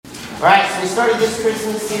All right, so we started this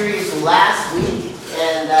Christmas series last week,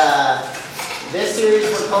 and this series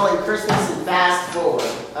we're calling Christmas and Fast Forward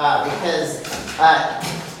because I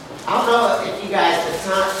don't know if you guys,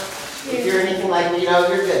 if you're anything like me,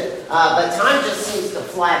 you're good. But time just seems to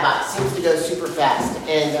fly by, seems to go super fast,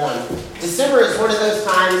 and December is one of those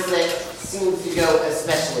times that seems to go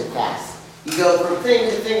especially fast. You go from thing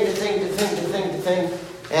to thing to thing to thing to thing to thing,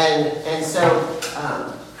 and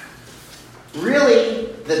so really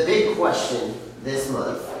the big question this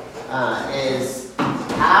month is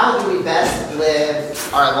how do we best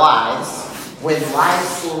live our lives when life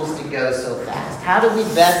seems to go so fast? How do we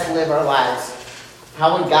best live our lives?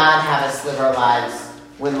 How would God have us live our lives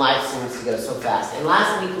when life seems to go so fast? And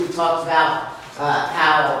last week we talked about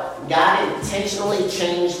how God intentionally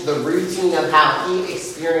changed the routine of how He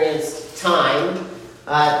experienced time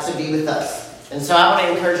to be with us. And so I want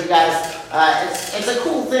to encourage you guys, it's a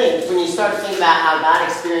cool thing when you start to think about how God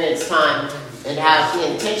experienced time and how He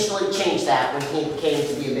intentionally changed that when He came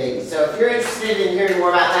to be a baby. So if you're interested in hearing more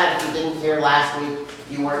about that, if you didn't hear last week, if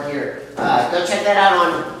you weren't here, go check that out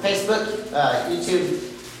on Facebook, YouTube,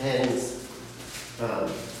 and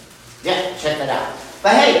check that out.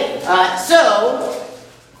 But hey, so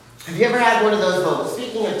have you ever had one of those moments?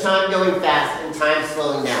 Speaking of time going fast and time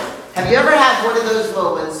slowing down, have you ever had one of those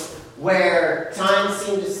moments where time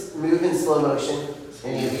seemed to move in slow motion?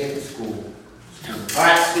 Any of you? School. All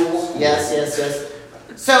right, school. Yes.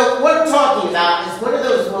 So what I'm talking about is one of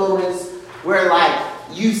those moments where,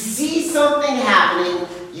 you see something happening,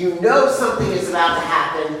 you know something is about to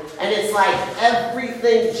happen, and it's like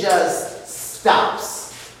everything just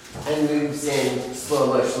stops and moves in slow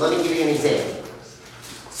motion. Let me give you an example.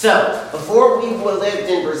 So, before we lived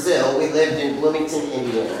in Brazil, we lived in Bloomington,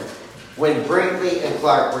 Indiana, when Brinkley and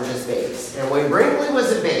Clark were just babies. And when Brinkley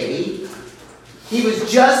was a baby, he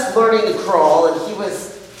was just learning to crawl, and he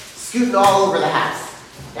was scooting all over the house.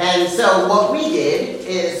 And so what we did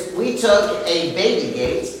is we took a baby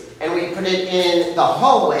gate and we put it in the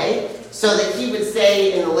hallway so that he would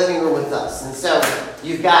stay in the living room with us. And so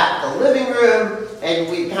you've got the living room,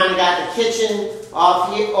 and we've kind of got the kitchen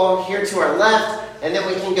off here to our left, and then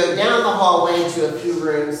we can go down the hallway to a few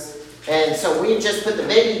rooms. And so we just put the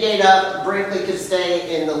baby gate up. Brinkley could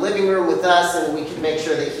stay in the living room with us, and we could make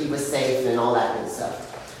sure that he was safe and all that good stuff.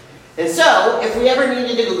 And so, if we ever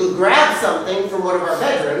needed to go grab something from one of our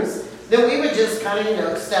bedrooms, then we would just kind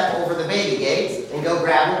of, step over the baby gate and go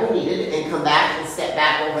grab what we needed and come back and step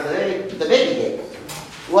back over the baby gate.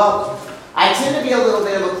 Well, I tend to be a little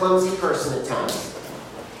bit of a clumsy person at times.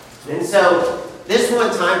 And so, this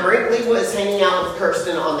one time, Brinkley was hanging out with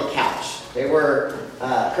Kirsten on the couch.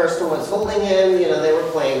 Kirsten was holding him, they were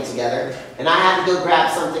playing together, and I had to go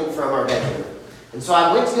grab something from our bedroom. And so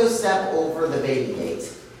I went to go step over the baby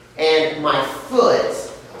gate, and my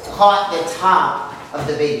foot caught the top of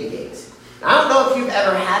the baby gate. Now, I don't know if you've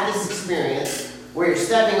ever had this experience where you're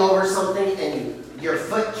stepping over something and your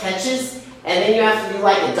foot catches, and then you have to do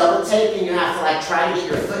a double take, and you have to try to get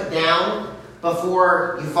your foot down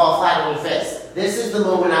before you fall flat on your face. This is the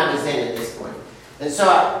moment I was in at this point. And so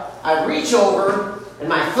I reach over, and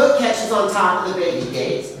my foot catches on top of the baby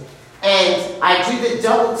gate, and I do the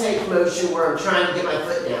double take motion where I'm trying to get my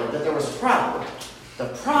foot down, but there was a problem. The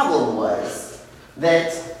problem was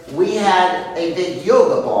that we had a big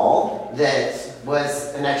yoga ball that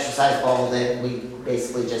was an exercise ball that we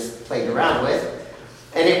basically just played around with,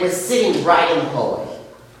 and it was sitting right in the hallway.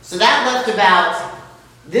 So that left about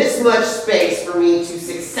this much space for me to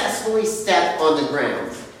successfully step on the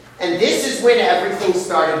ground. And this is when everything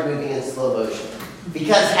started moving in slow motion.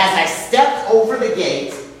 Because as I stepped over the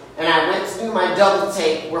gate and I went to do my double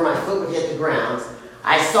take where my foot would hit the ground,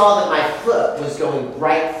 I saw that my foot was going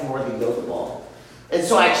right for the yoga ball. And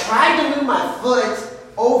so I tried to move my foot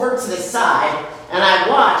over to the side, and I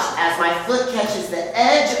watched as my foot catches the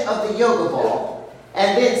edge of the yoga ball.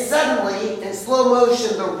 And then suddenly, in slow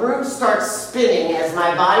motion, the room starts spinning as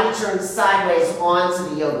my body turns sideways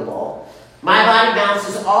onto the yoga ball. My body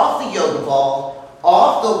bounces off the yoga ball,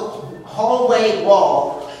 off the hallway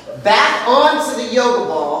wall, back onto the yoga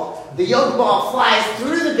ball. The yoga ball flies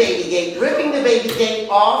through the baby gate, ripping the baby gate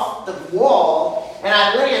off the wall, and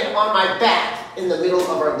I land on my back in the middle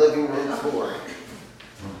of our living room floor.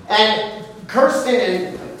 And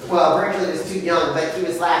Kirsten Brinkley was too young, but he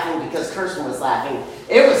was laughing because Kirsten was laughing.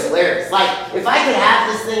 It was hilarious. If I could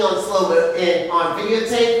have this thing on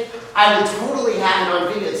videotape, I would totally have it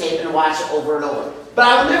on videotape and watch it over and over. But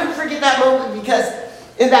I will never forget that moment because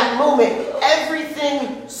in that moment,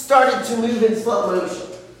 everything started to move in slow motion.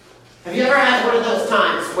 Have you ever had one of those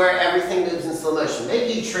times where everything moves in slow motion?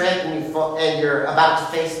 Maybe you trip and you're about to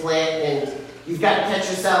face plant and you've got to catch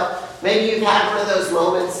yourself. Maybe you've had one of those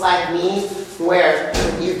moments like me where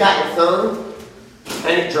you've got your phone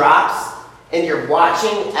and it drops and you're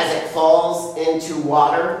watching as it falls into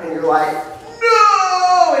water and you're like,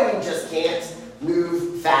 no! And you just can't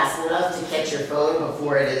move fast enough to catch your phone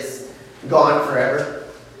before it is gone forever.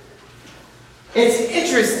 It's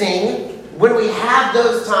interesting when we have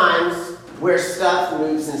those times where stuff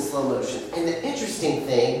moves in slow motion. And the interesting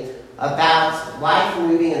thing about life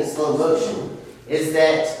moving in slow motion is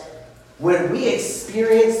that when we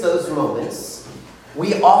experience those moments,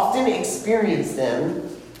 we often experience them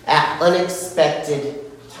at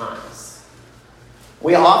unexpected times.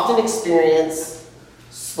 We often experience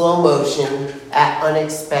slow motion at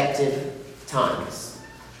unexpected times.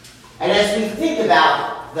 And as we think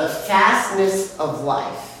about the fastness of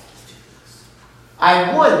life,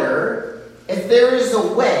 I wonder if there is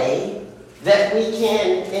a way that we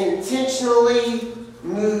can intentionally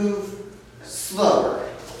move slower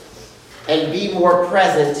and be more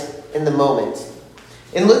present in the moment.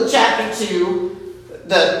 In Luke chapter 2,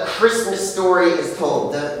 the Christmas story is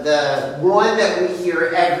told. The one that we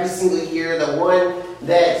hear every single year, the one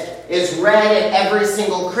that is read at every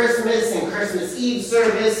single Christmas and Christmas Eve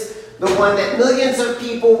service, the one that millions of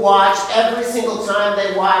people watch every single time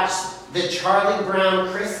they watch the Charlie Brown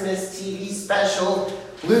Christmas TV special,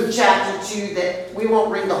 Luke chapter 2, that we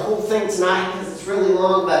won't read the whole thing tonight because it's really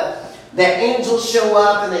long, but the angels show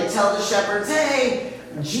up and they tell the shepherds, hey,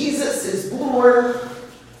 Jesus is born.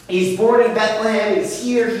 He's born in Bethlehem. He's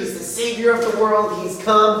here. He's the Savior of the world. He's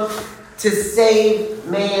come to save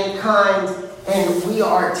mankind. And we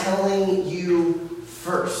are telling you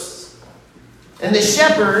first. And the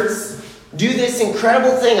shepherds do this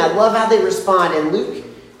incredible thing. I love how they respond. In Luke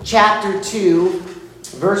chapter 2,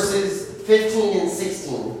 verses 15 and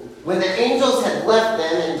 16. When the angels had left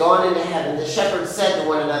them and gone into heaven, the shepherds said to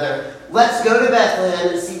one another, let's go to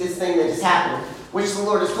Bethlehem and see this thing that has happened, which the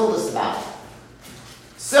Lord has told us about.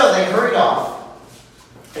 So they hurried off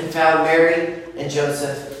and found Mary and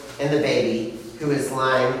Joseph and the baby who is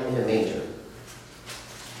lying in a manger.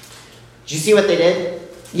 Did you see what they did?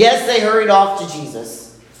 Yes, they hurried off to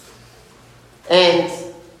Jesus. And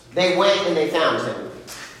they went and they found him.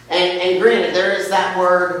 And granted, there is that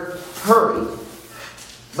word, hurry.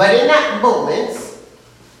 But in that moment,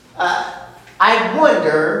 I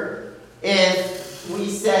wonder if we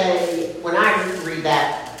say, when I read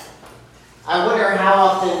that, I wonder how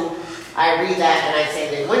often I read that and I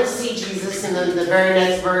say they went to see Jesus, and then the very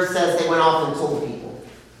next verse says they went off and told people.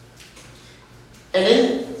 And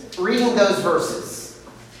in reading those verses,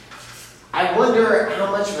 I wonder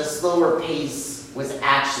how much of a slower pace was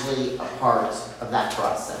actually a part of that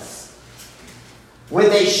process. When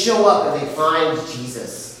they show up and they find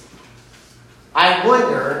Jesus, I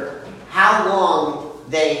wonder how long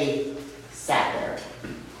they sat there.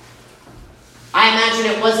 I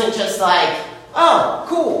imagine it wasn't just like, oh,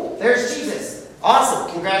 cool, there's Jesus. Awesome,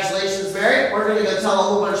 congratulations, Mary. We're going to go tell a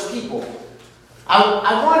whole bunch of people.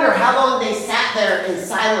 I wonder how long they sat there in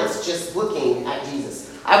silence just looking at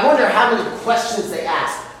Jesus. I wonder how many questions they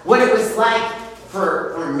asked. What it was like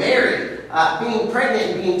for Mary being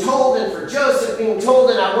pregnant and being told, and for Joseph being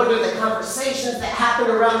told, and I wonder the conversations that happened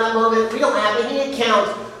around that moment. We don't have any account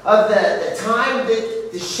of the time that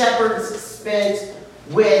the shepherds spent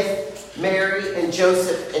with Mary and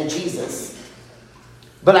Joseph and Jesus.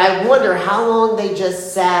 But I wonder how long they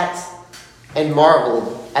just sat and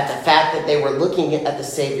marveled at the fact that they were looking at the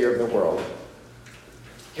Savior of the world.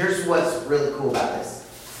 Here's what's really cool about this.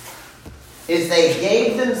 Is they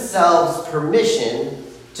gave themselves permission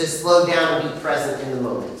to slow down and be present in the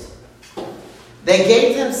moment. They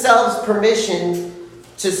gave themselves permission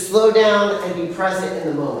to slow down and be present in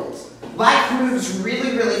the moment. Life moves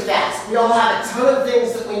really, really fast. We all have a ton of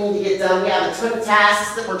things that we need to get done. We have a ton of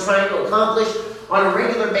tasks that we're trying to accomplish on a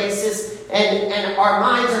regular basis. And our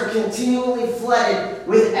minds are continually flooded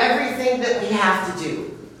with everything that we have to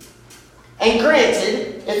do. And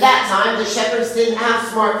granted, at that time, the shepherds didn't have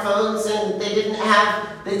smartphones and they didn't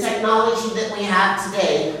have the technology that we have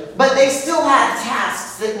today. But they still had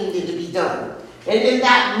tasks that needed to be done. And in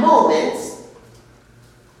that moment,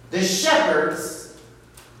 the shepherds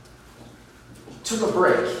took a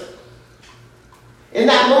break. In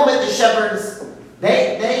that moment, the shepherds,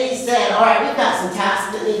 they said, all right, we've got some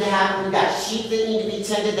tasks that need to happen. We've got sheep that need to be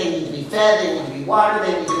tended. They need to be fed. They need to be watered.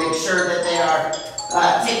 They need to make sure that they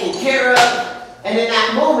are taken care of. And in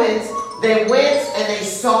that moment, they went and they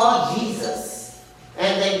saw Jesus.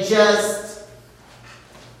 And they just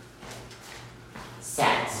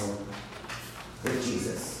sat with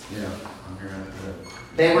Jesus. Yeah, I'm hearing it.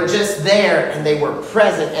 They were just there and they were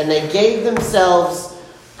present and they gave themselves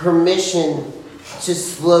permission to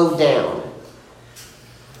slow down.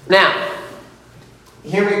 Now,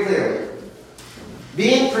 hear me clearly.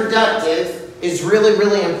 Being productive is really,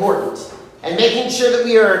 really important. And making sure that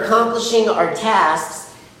we are accomplishing our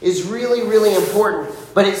tasks is really, really important.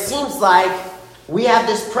 But it seems like we have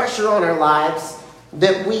this pressure on our lives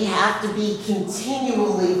that we have to be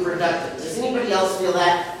continually productive. Does anybody else feel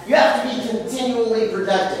that? You have to be continually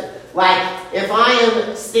productive. Like, if I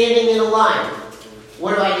am standing in a line,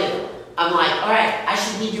 what do? I'm like, all right, I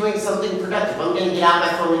should be doing something productive. I'm going to get out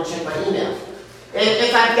my phone and check my email.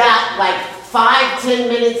 If I've got like 5-10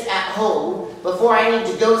 minutes at home before I need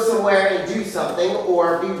to go somewhere and do something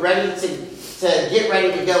or be ready to get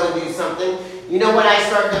ready to go and do something, you know what I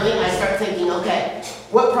start doing? I start thinking, okay,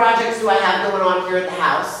 what projects do I have going on here at the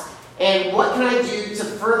house? And what can I do to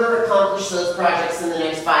further accomplish those projects in the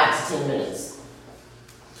next 5 to 10 minutes?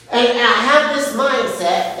 And I have this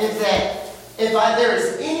mindset is that if there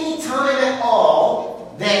is any time at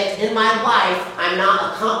all that in my life I'm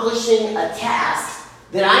not accomplishing a task,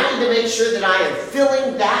 that I need to make sure that I am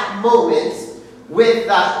filling that moment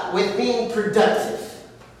with being productive.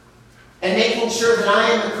 And making sure that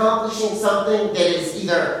I am accomplishing something that is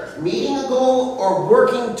either meeting a goal or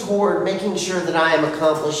working toward making sure that I am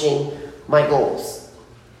accomplishing my goals.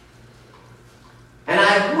 And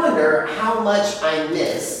I wonder how much I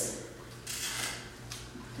miss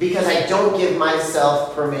because I don't give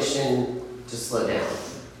myself permission to slow down.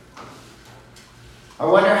 I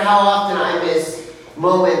wonder how often I miss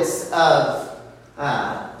moments of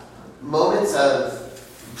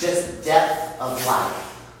just depth of life.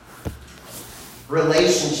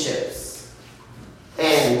 Relationships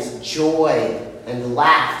and joy and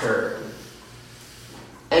laughter,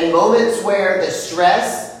 and moments where the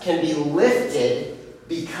stress can be lifted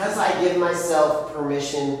because I give myself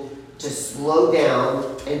permission to slow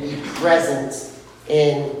down and be present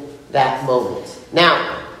in that moment.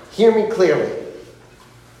 Now, hear me clearly.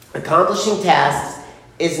 Accomplishing tasks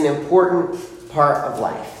is an important part of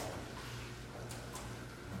life.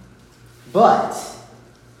 But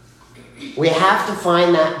we have to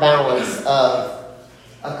find that balance of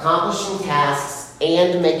accomplishing tasks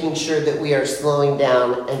and making sure that we are slowing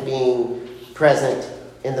down and being present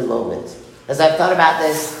in the moment. As I've thought about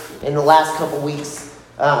this in the last couple weeks,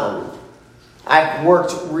 I've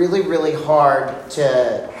worked really, really hard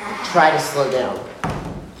to try to slow down.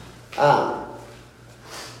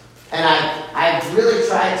 And I've really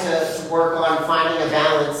tried to work on finding a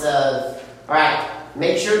balance of, all right,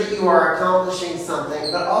 make sure that you are accomplishing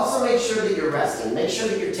something, but also make sure that you're resting. Make sure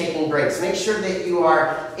that you're taking breaks. Make sure that you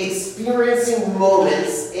are experiencing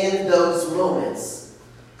moments in those moments.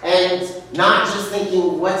 And not just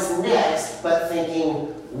thinking what's next, but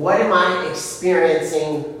thinking, what am I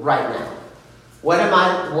experiencing right now? What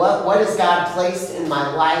has God placed in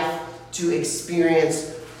my life to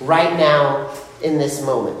experience right now in this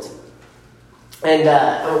moment? And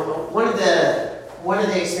one of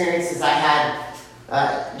the experiences I had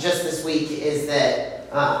just this week is that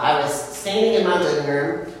I was standing in my living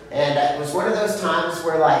room, and it was one of those times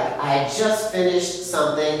where I had just finished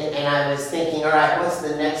something, and I was thinking, all right, what's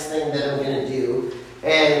the next thing that I'm going to do?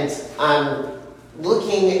 And I'm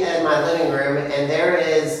looking at my living room, and there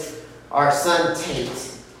is our son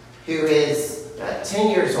Tate, who is 10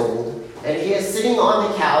 years old, and he is sitting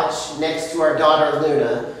on the couch next to our daughter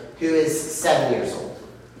Luna, who is 7 years old.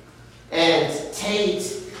 And Tate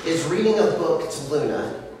is reading a book to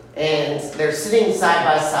Luna, and they're sitting side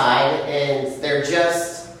by side, and they're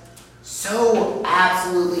just so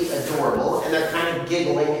absolutely adorable, and they're kind of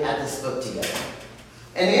giggling at this book together.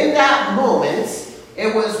 And in that moment,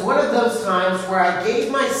 it was one of those times where I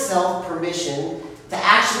gave myself permission to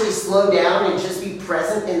actually slow down and just be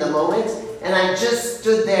present in the moment, and I just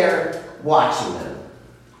stood there watching them.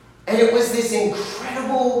 And it was this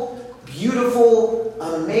incredible, beautiful,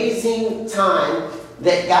 amazing time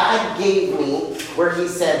that God gave me where he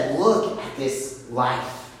said, look at this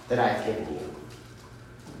life that I've given you.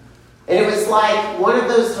 And it was like one of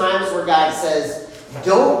those times where God says,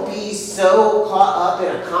 don't be so caught up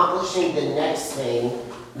in accomplishing the next thing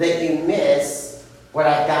that you miss what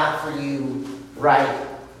I've got for you right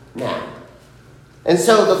now. And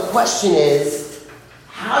so the question is,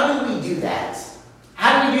 how do we do that?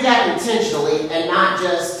 How do we do that intentionally and not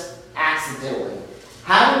just accidentally?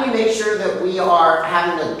 How do we make sure that we are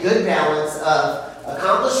having a good balance of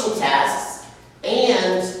accomplishing tasks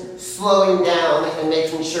and slowing down and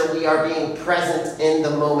making sure we are being present in the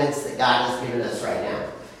moments that God has given us right now?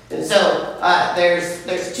 And so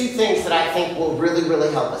there's two things that I think will really,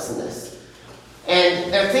 really help us in this.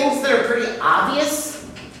 And they're things that are pretty obvious,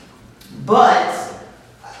 but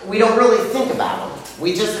we don't really think about them.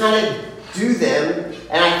 We just kind of do them.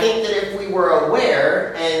 And I think that if we were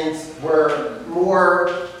aware and were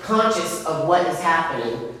more conscious of what is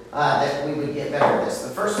happening, that we would get better at this. The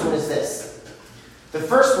first one is this. The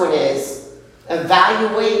first one is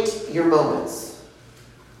evaluate your moments.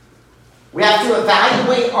 We have to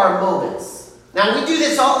evaluate our moments. Now, we do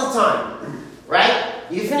this all the time, right?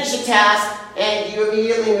 You finish a task and you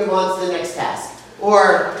immediately move on to the next task.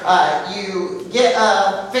 Or you get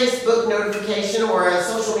a Facebook notification or a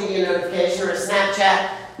social media notification or a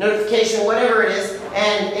Snapchat notification, whatever it is,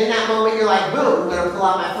 and in that moment you're like, boom, I'm going to pull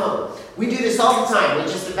out my phone. We do this all the time. We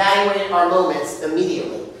just evaluate our moments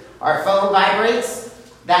immediately. Our phone vibrates,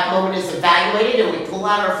 that moment is evaluated, and we pull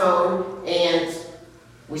out our phone and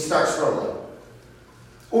we start scrolling.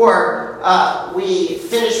 Or we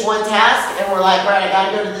finish one task and we're like, all right, I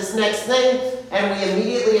got to go to this next thing. And we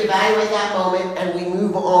immediately evaluate that moment and we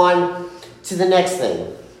move on to the next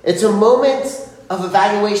thing. It's a moment of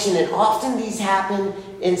evaluation, and often these happen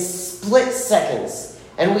in split seconds.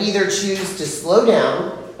 And we either choose to slow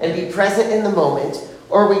down and be present in the moment,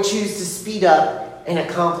 or we choose to speed up and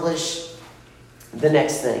accomplish the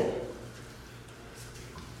next thing.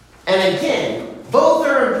 And again, both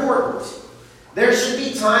are important. There should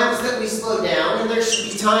be times that we slow down, and there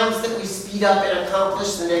should be times that we speed up and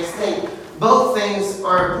accomplish the next thing. Both things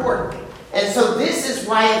are important. And so this is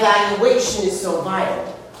why evaluation is so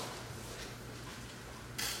vital.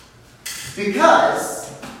 Because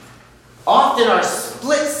often our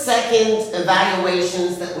split-second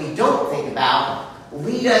evaluations that we don't think about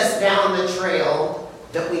lead us down the trail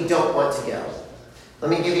that we don't want to go. Let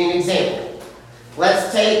me give you an example.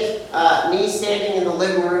 Let's take me standing in the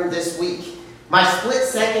living room this week. My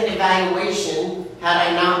split-second evaluation, had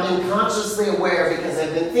I not been consciously aware, because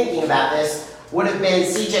I've been thinking about this, would have been,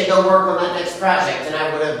 CJ, go work on that next project. And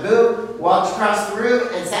I would have, boom, walked across the room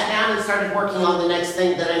and sat down and started working on the next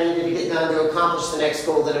thing that I needed to get done to accomplish the next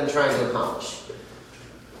goal that I'm trying to accomplish.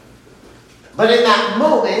 But in that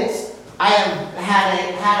moment, I have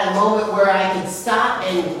had a moment where I could stop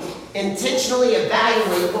and intentionally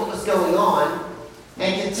evaluate what was going on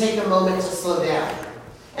and could take a moment to slow down.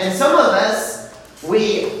 And some of us,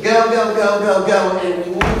 we go, and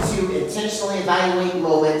we need to intentionally evaluate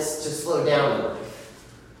moments to slow down in life.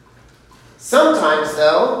 Sometimes,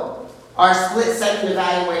 though, our split-second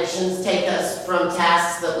evaluations take us from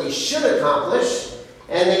tasks that we should accomplish,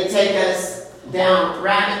 and they take us down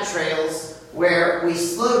rabbit trails where we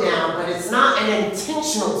slow down, but it's not an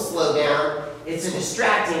intentional slowdown, it's a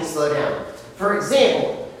distracting slowdown. For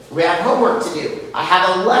example, we have homework to do. I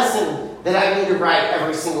have a lesson that I need to write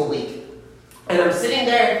every single week. And I'm sitting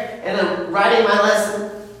there, and I'm writing my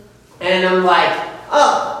lesson, and I'm like,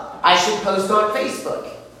 oh, I should post on Facebook.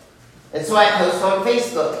 And so I post on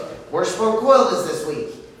Facebook. Worship Uncoiled is this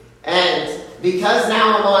week. And because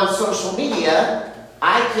now I'm on social media,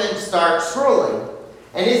 I could start scrolling.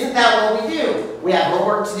 And isn't that what we do? We have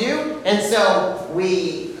homework to do, and so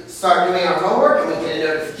we start doing our homework, and we get a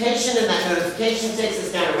notification, and that notification takes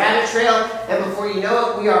us down a rabbit trail, and before you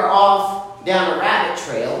know it, we are off down a rabbit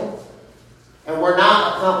trail, and we're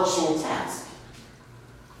not accomplishing a task.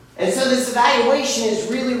 And so this evaluation is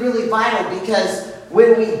really, really vital, because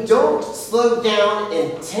when we don't slow down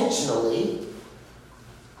intentionally,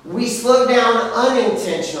 we slow down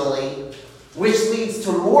unintentionally, which leads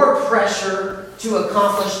to more pressure to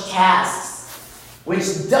accomplish tasks,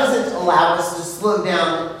 which doesn't allow us to slow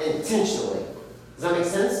down intentionally. Does that make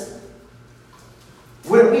sense?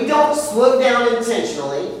 When we don't slow down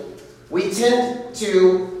intentionally, we tend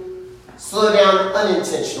to slow down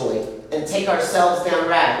unintentionally and take ourselves down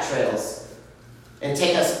rabbit trails and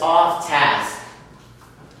take us off task.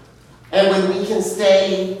 And when we can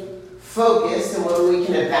stay focused and when we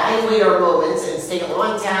can evaluate our moments and stay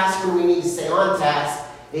on task when we need to stay on task,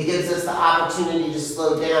 it gives us the opportunity to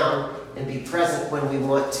slow down and be present when we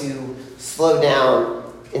want to slow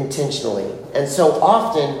down intentionally. And so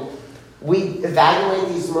often, we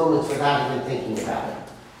evaluate these moments without even thinking about it.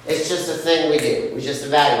 It's just a thing we do. We just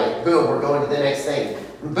evaluate. Boom, we're going to the next thing.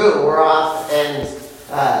 Boom, we're off and,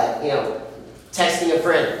 texting a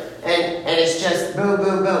friend. And it's just boom,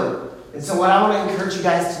 boom, boom. And so what I want to encourage you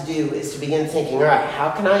guys to do is to begin thinking, all right,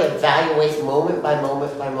 how can I evaluate moment by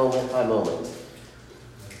moment by moment by moment?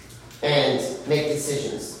 And make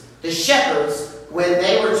decisions. The shepherds, when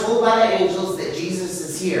they were told by the angels that Jesus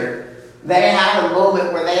is here, they had a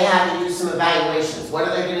moment where they had to do some evaluations. What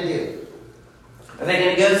are they going to do? Are they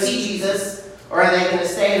going to go see Jesus, or are they going to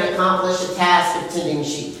stay and accomplish a task of tending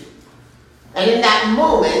sheep? And in that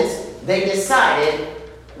moment, they decided,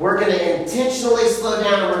 we're going to intentionally slow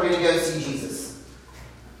down and we're going to go see Jesus.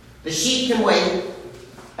 The sheep can wait.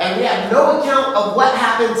 And we have no account of what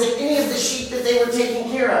happened to any of the sheep that they were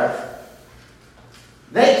taking care of.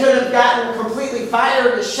 They could have gotten completely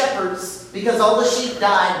fired as shepherds because all the sheep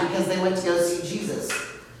died because they went to go see Jesus.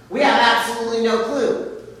 We have absolutely no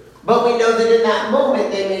clue. But we know that in that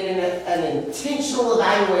moment they made an intentional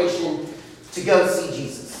evaluation to go see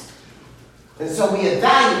Jesus. And so we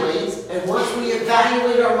evaluate, and once we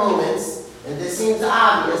evaluate our moments, and this seems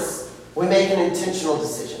obvious, we make an intentional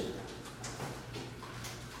decision.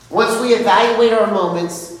 Once we evaluate our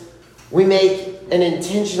moments, we make an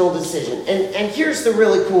intentional decision. And here's the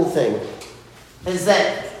really cool thing, is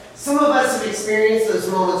that some of us have experienced those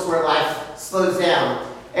moments where life slows down,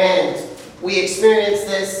 and we experience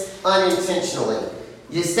this unintentionally.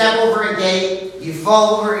 You step over a gate, you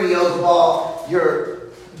fall over a yoga ball, your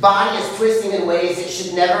body is twisting in ways it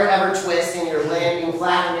should never ever twist, and you're landing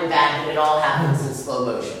flat on your back, and it all happens in slow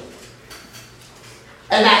motion.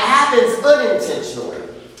 And that happens unintentionally.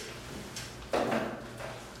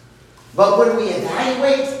 But when we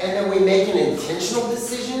evaluate and then we make an intentional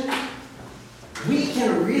decision, we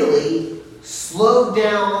can really slow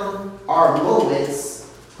down our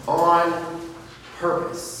moments on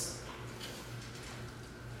purpose.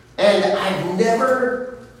 And I've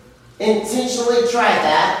never intentionally tried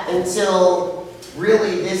that until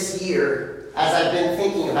really this year, as I've been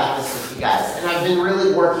thinking about this with you guys. And I've been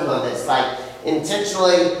really working on this, like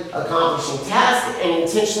intentionally accomplishing tasks and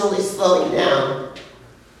intentionally slowing down.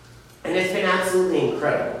 And it's been absolutely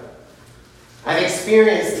incredible. I've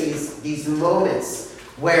experienced these moments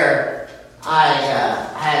where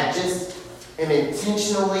I just am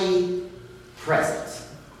intentionally present.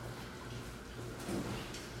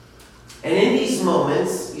 And in these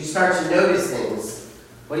moments, you start to notice things.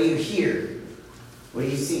 What do you hear? What do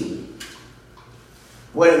you see?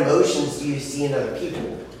 What emotions do you see in other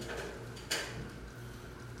people?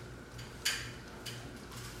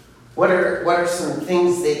 What are some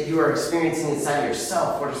things that you are experiencing inside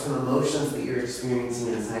yourself? What are some emotions that you're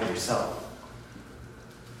experiencing inside yourself?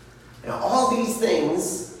 Now, all these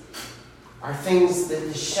things are things that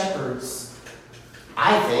the shepherds,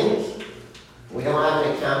 I think, we don't have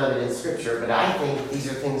an account of it in Scripture, but I think these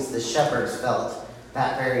are things the shepherds felt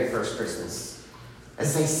that very first Christmas.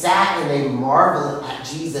 As they sat and they marveled at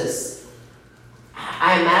Jesus,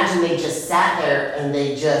 I imagine they just sat there and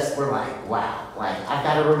they just were like, wow. Like, I've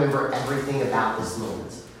got to remember everything about this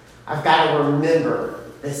moment. I've got to remember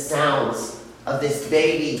the sounds of this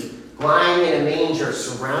baby lying in a manger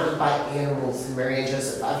surrounded by animals and Mary and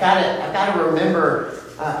Joseph. I've got to remember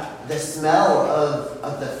the smell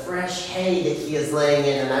of the fresh hay that he is laying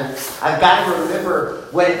in. And I've got to remember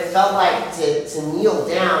what it felt like to kneel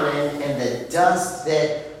down and the dust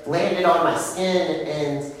that landed on my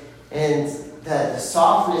skin and the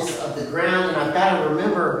softness of the ground. And I've got to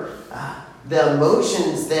remember the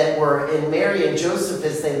emotions that were in Mary and Joseph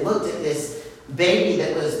as they looked at this baby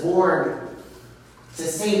that was born to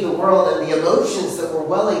save the world, and the emotions that were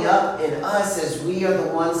welling up in us as we are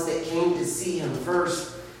the ones that came to see him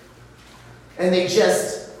first. And they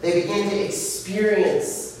began to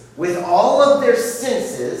experience with all of their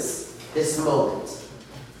senses this moment.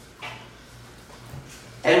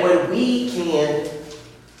 And when we can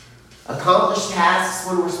accomplish tasks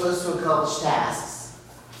when we're supposed to accomplish tasks,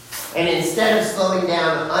 and instead of slowing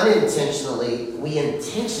down unintentionally, we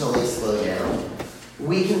intentionally slow down,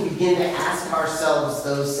 we can begin to ask ourselves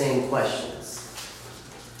those same questions.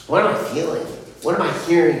 What am I feeling? What am I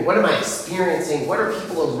hearing? What am I experiencing? What are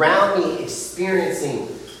people around me experiencing?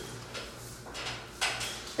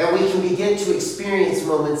 And we can begin to experience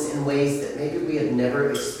moments in ways that maybe we have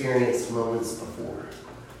never experienced moments before.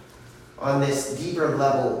 On this deeper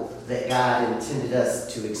level that God intended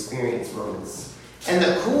us to experience moments. And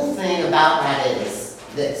the cool thing about that is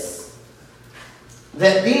this.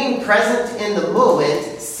 That being present in the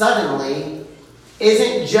moment suddenly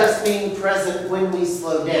isn't just being present when we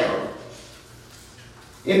slow down.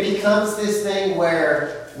 It becomes this thing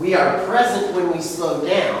where we are present when we slow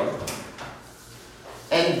down.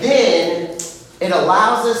 And then it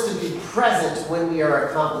allows us to be present when we are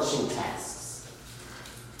accomplishing tasks.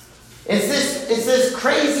 It's this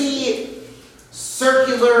crazy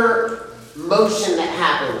circular motion that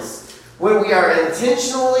happens. When we are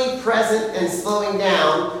intentionally present and slowing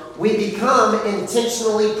down, we become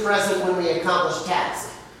intentionally present when we accomplish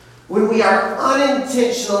tasks. When we are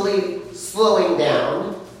unintentionally slowing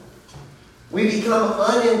down, we become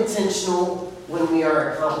unintentional when we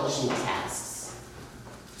are accomplishing tasks.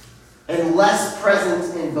 And less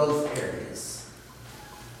present in both areas.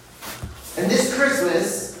 And this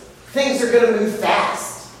Christmas, things are going to move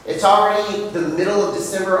fast. It's already the middle of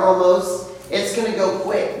December almost, it's going to go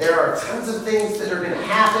quick. There are tons of things that are going to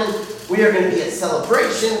happen. We are going to be at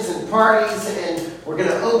celebrations and parties, and we're going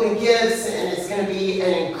to open gifts, and it's going to be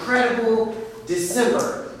an incredible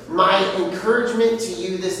December. My encouragement to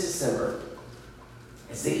you this December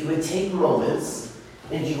is that you would take moments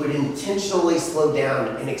and you would intentionally slow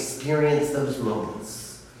down and experience those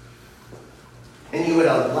moments. And you would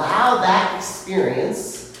allow that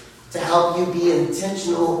experience to help you be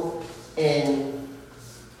intentional in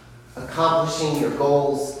accomplishing your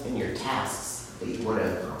goals and your tasks that you want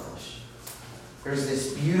to accomplish. There's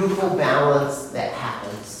this beautiful balance that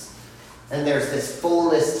happens. And there's this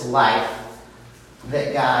fullness to life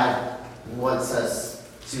that God wants us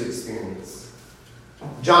to experience.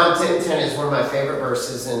 John 10:10 is one of my favorite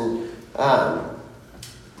verses, and I'll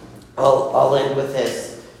end with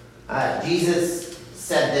this. Jesus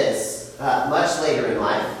said this much later in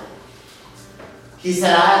life. He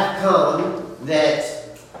said, I have come that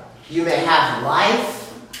you may have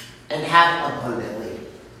life and have abundantly.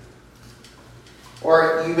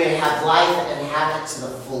 Or you may have life and have it to the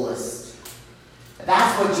fullest.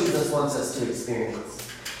 That's what Jesus wants us to experience.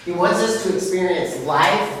 He wants us to experience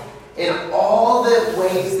life in all the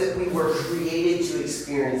ways that we were created to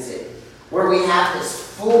experience it. Where we have this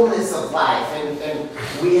fullness of life, and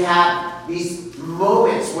we have these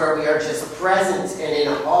moments where we are just present and in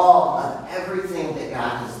awe of everything that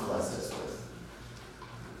God has blessed us with.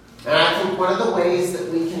 And I think one of the ways that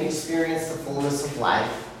we can experience the fullness of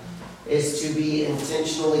life is to be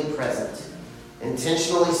intentionally present,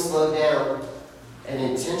 intentionally slow down, and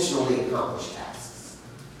intentionally accomplish tasks,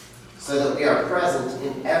 so that we are present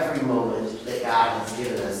in every moment that God has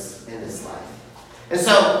given us in this life. And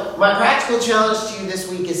so, my practical challenge to you this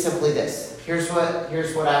week is simply this. Here's what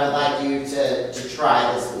I would like you to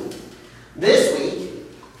try this week. This week,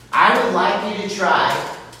 I would like you to try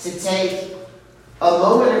to take a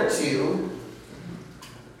moment or two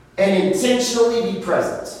and intentionally be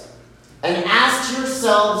present and ask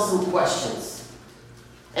yourself some questions.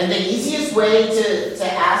 And the easiest way to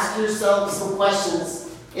ask yourself some questions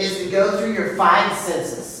is to go through your 5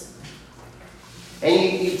 senses.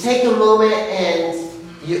 And you take a moment, and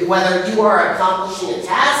whether you are accomplishing a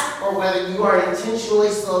task or whether you are intentionally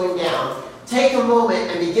slowing down, take a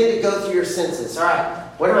moment and begin to go through your senses. All right,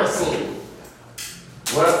 what am I seeing?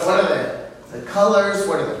 What are the colors?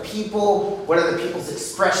 What are the people? What are the people's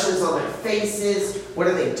expressions on their faces? What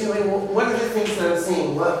are they doing? What are the things that I'm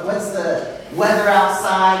seeing? What's the weather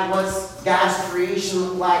outside? What's God's creation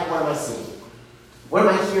look like? What am I seeing? What am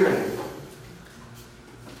I hearing?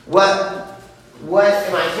 What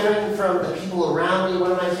am I hearing from the people around me?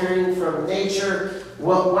 What am I hearing from nature?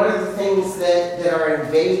 What are the things that are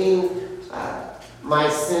invading my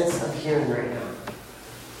sense of hearing right now?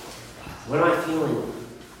 What am I feeling?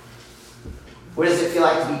 What does it feel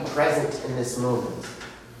like to be present in this moment?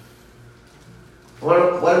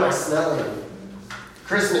 What am I smelling?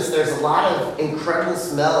 Christmas, there's a lot of incredible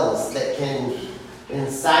smells that can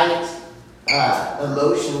incite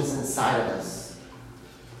emotions inside of us.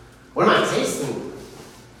 What am I tasting?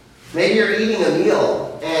 Maybe you're eating a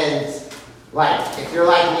meal, and if you're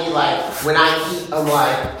like me, when I eat, I'm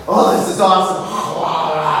like, oh, this is awesome,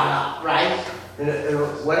 right? And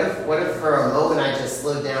what if for a moment I just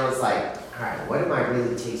slowed down? It's like, all right, what am I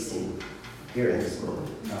really tasting here in this moment?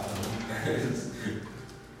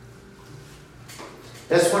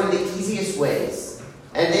 That's one of the easiest ways.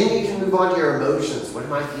 And then you can move on to your emotions. What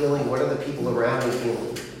am I feeling? What are the people around me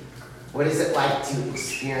feeling? What is it like to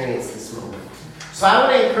experience this moment? So I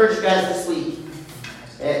want to encourage you guys this week,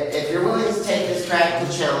 if you're willing to take this practical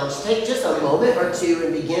challenge, take just a moment or two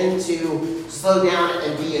and begin to slow down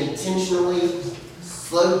and be intentionally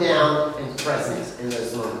slowed down and present in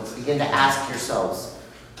those moments. Begin to ask yourselves,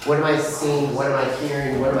 what am I seeing? What am I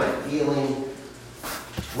hearing? What am I feeling?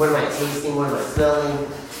 What am I tasting? What am I smelling?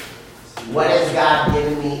 What has God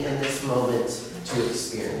given me in this moment to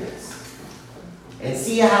experience? And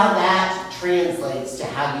see how that translates to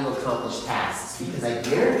how you accomplish tasks, because I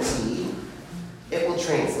guarantee it will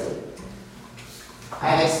translate. I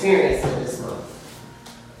have experienced it this month.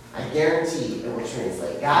 I guarantee it will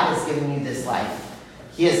translate. God has given you this life.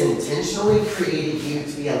 He has intentionally created you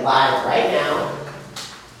to be alive right now,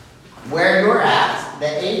 where you're at,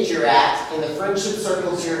 the age you're at, in the friendship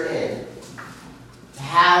circles you're in, to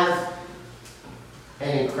have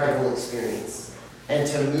an incredible experience and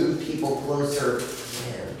to move people closer to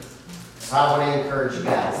Him. So I want to encourage you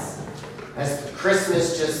guys, as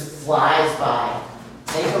Christmas just flies by,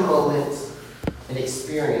 take a moment and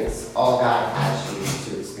experience all God has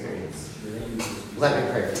you to experience. Let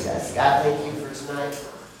me pray for you guys. God, thank you for tonight.